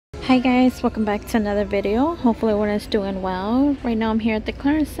Hi guys, welcome back to another video. Hopefully everyone is doing well. Right now I'm here at the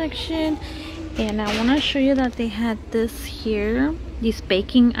clearance section and I want to show you that they had this here, these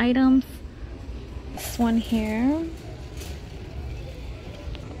baking items. This one here,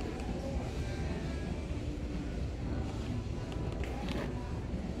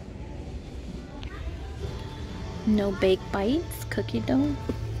 no bake bites cookie dough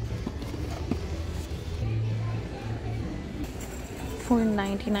for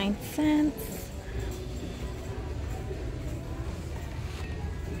 99 cents.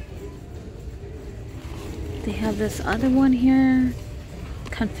 They have this other one here,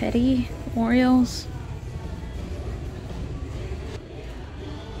 confetti Oreos.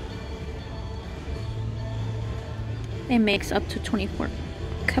 It makes up to 24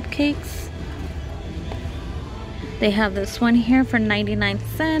 cupcakes. They have this one here for 99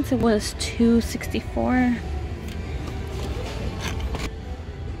 cents. It was $2.64.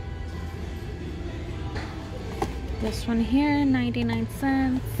 This one here, 99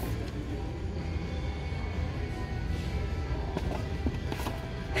 cents.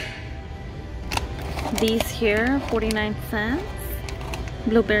 These here, 49 cents.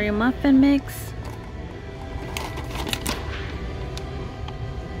 Blueberry muffin mix.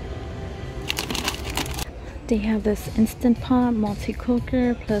 They have this Instant Pot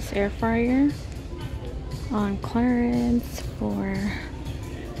multi-cooker plus air fryer on clearance for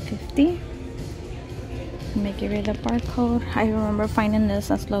 $50. Let me give you the barcode. I remember finding this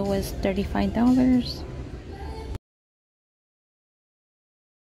as low as $35.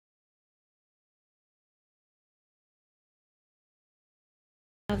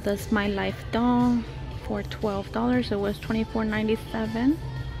 I have this My Life doll for $12. It was $24.97.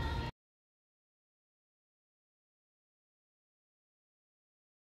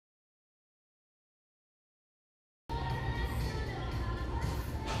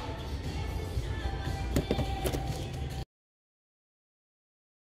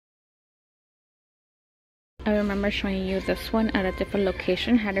 I remember showing you this one at a different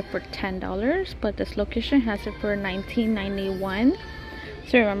location, had it for $10, but this location has it for $19.91.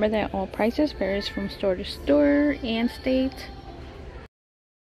 So remember that all prices varies from store to store and state.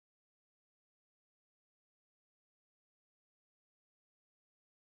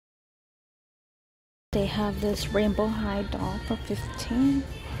 They have this Rainbow High doll for $15.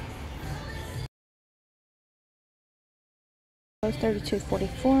 It was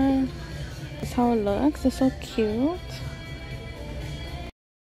 $32.44. That's how it looks. It's so cute.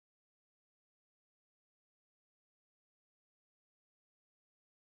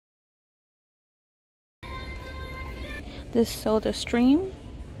 This Soda Stream.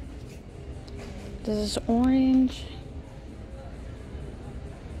 This is orange.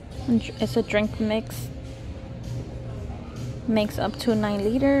 It's a drink mix. Makes up to 9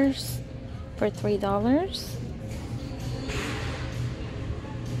 liters for $3.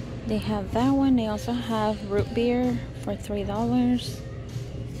 They have that one. They also have root beer for $3.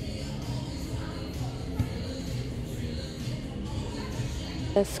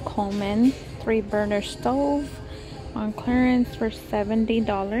 This Coleman 3-burner stove on clearance for $70.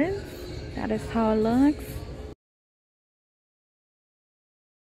 That is how it looks.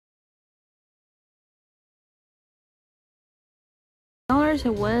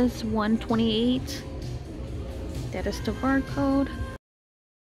 It was $128. That is the barcode.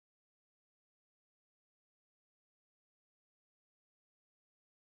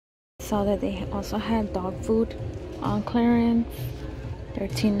 Saw that they also had dog food on clearance.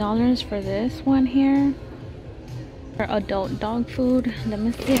 $13 for this one here. For adult dog food. Let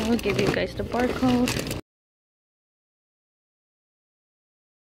me see, I will give you guys the barcode.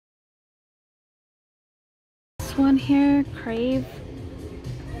 This one here, Crave,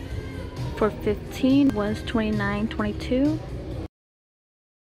 for $15 was $29.22.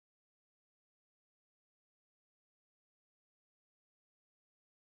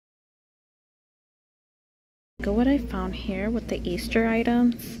 Look at what I found here with the Easter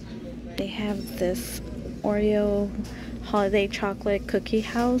items. They have this Oreo holiday chocolate cookie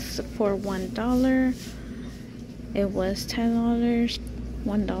house for $1. It was $10.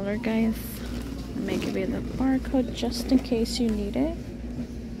 $1, guys. Let me give you the barcode just in case you need it.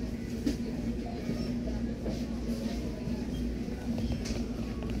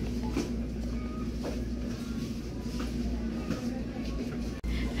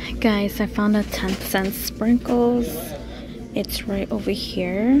 Guys, I found a 10-cent sprinkles. It's right over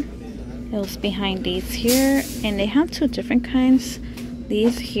here. It was behind these here, and they have two different kinds.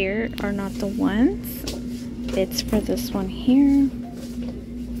 These here are not the ones. It's for this one here.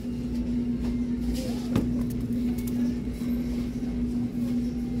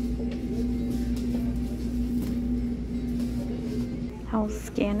 I'll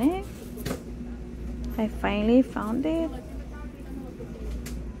scan it. I finally found it.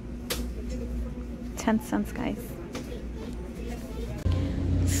 10 cents, guys.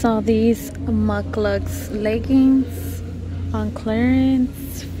 Saw these Mucklucks leggings on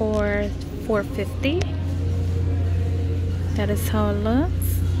clearance for $4.50. That is how it looks.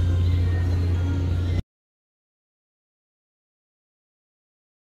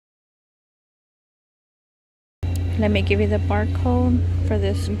 Let me give you the barcode for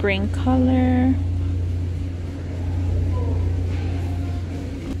this green color.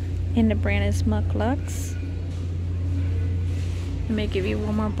 And the brand is Mucklucks. Let me give you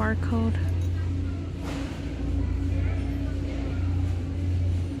one more barcode.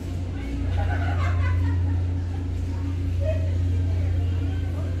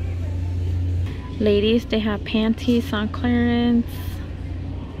 Ladies, they have panties on clearance.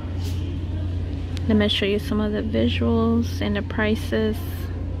 Let me show you some of the visuals and the prices.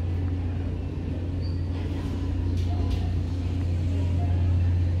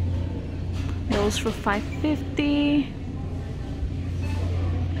 Those for $5.50.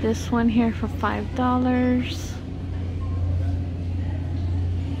 This one here for $5.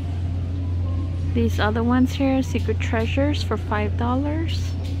 These other ones here, Secret Treasures, for $5.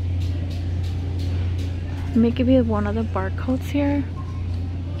 Let me give you one of the barcodes here.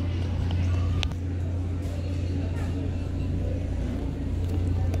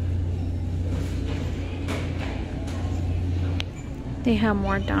 They have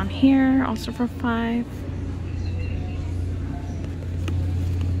more down here, also for $5.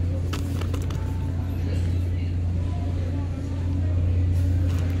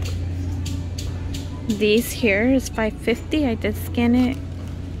 These here is $5.50. I did scan it.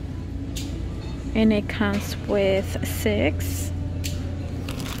 And it comes with 6.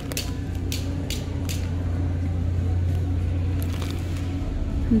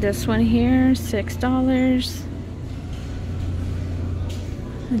 This one here, $6.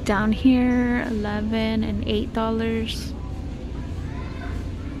 Down here, $11 and $8.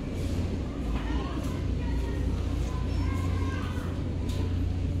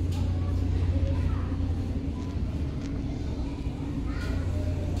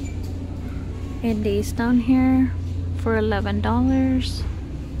 And these down here for $11.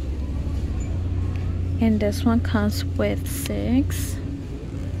 And this one comes with 6.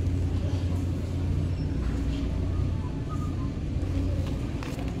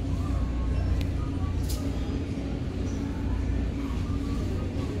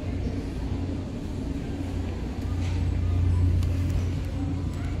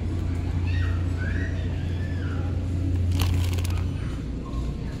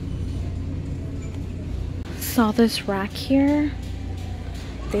 Saw this rack here.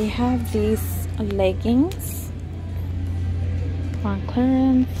 They have these leggings on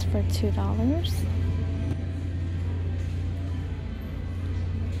clearance for $2.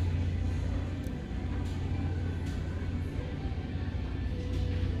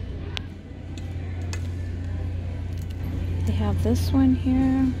 They have this one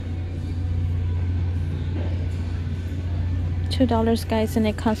here, $2, guys, and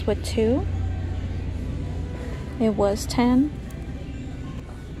it comes with 2. It was 10.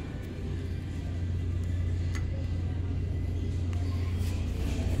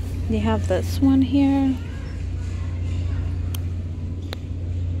 You have this one here.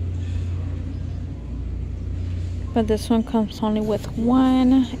 But this one comes only with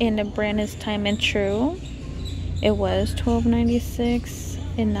 1, and the brand is Time and True. It was $12.96,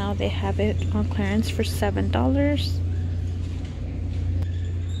 and now they have it on clearance for $7.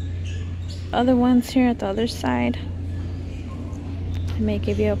 Other ones here at the other side. I may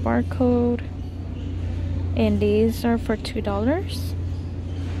give you a barcode, and these are for $2.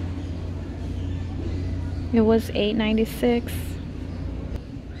 It was $8.96.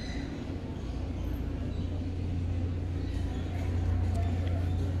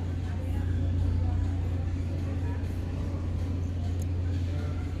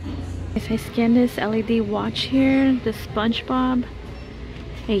 If I scan this LED watch here, the SpongeBob,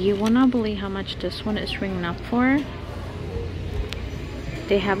 hey, you will not believe how much this one is ringing up for.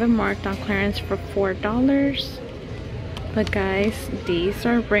 They have it marked on clearance for $4. But guys, these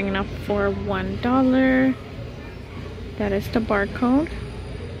are bringing up for $1. That is the barcode.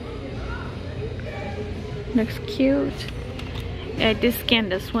 Looks cute. I did scan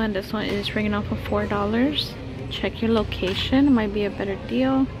this one. This one is ringing up for $4. Check your location. It might be a better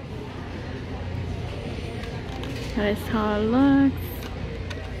deal. That is how it looks.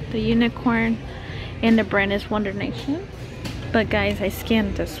 The unicorn, and the brand is Wonder Nation. But guys, I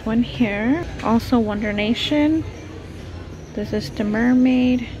scanned this one here, also Wonder Nation. This is the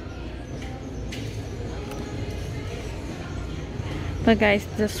mermaid. But guys,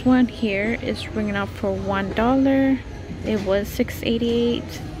 this one here is ringing up for $1. It was $6.88.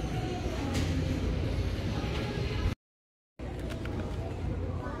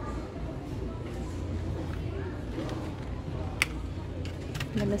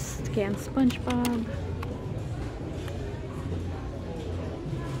 Let me scan SpongeBob.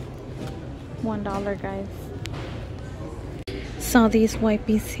 $1, guys. Saw these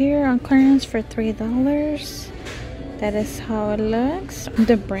wipes here on clearance for $3. That is how it looks.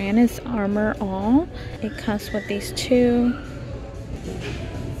 The brand is Armor All. It comes with these two.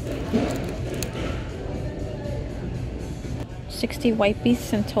 $60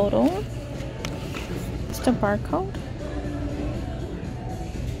 wipes in total. It's the barcode.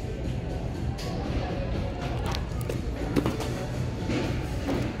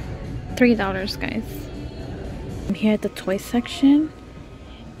 $3, guys. I'm here at the toy section,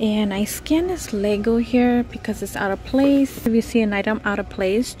 and I scanned this Lego here because it's out of place. If you see an item out of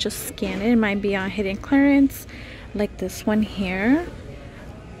place, just scan it. It might be on hidden clearance, like this one here,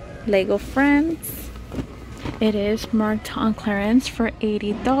 Lego Friends. It is marked on clearance for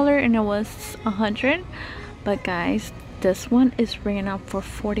 $80 and it was $100. But guys, this one is ringing up for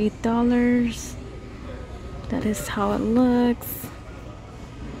 $40. That is how it looks.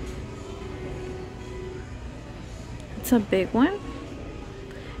 It's a big one.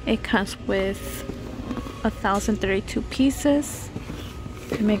 It comes with 1,032 pieces.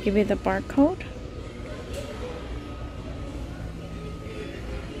 Let me give you the barcode.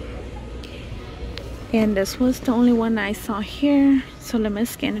 And this was the only one I saw here, so let me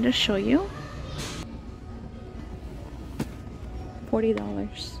scan it to show you.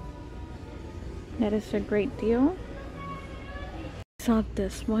 $40. That is a great deal. I saw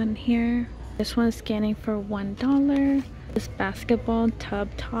this one here. This one's scanning for $1. This basketball tub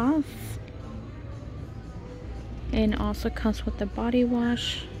toss. And also comes with the body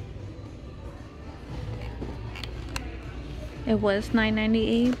wash. It was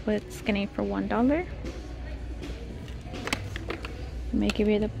 $9.98, but scanning for $1. Let me give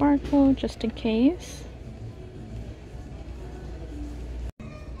you the barcode just in case.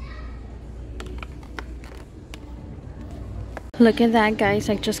 Look at that, guys.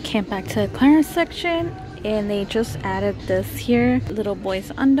 I just came back to the clearance section and they just added this here, little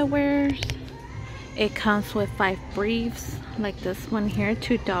boys underwear. It comes with 5 briefs like this one here,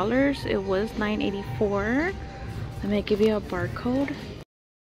 $2. It was $9.84. Let me give you a barcode.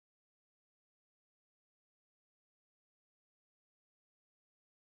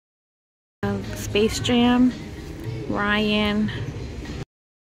 Space Jam, Ryan.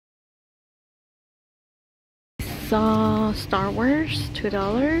 Saw Star Wars,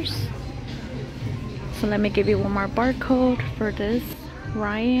 $2. So let me give you one more barcode for this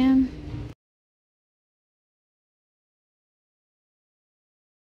Ryan.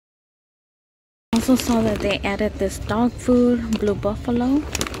 Also saw that they added this dog food, Blue Buffalo,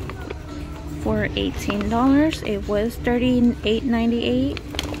 for $18. It was $38.98.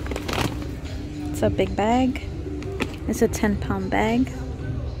 It's a big bag. It's a 10-pound bag.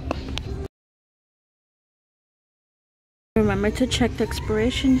 Remember to check the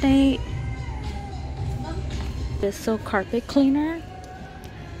expiration date. This silk carpet cleaner.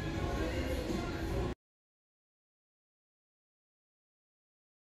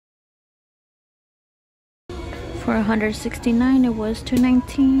 For $169, it was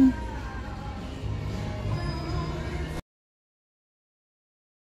 $219.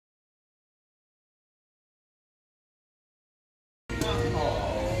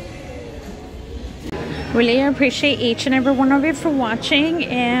 Really appreciate each and every one of you for watching,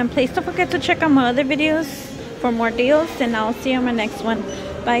 and please don't forget to check out my other videos for more deals, and I'll see you on my next one.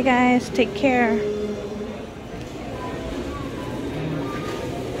 Bye guys, take care.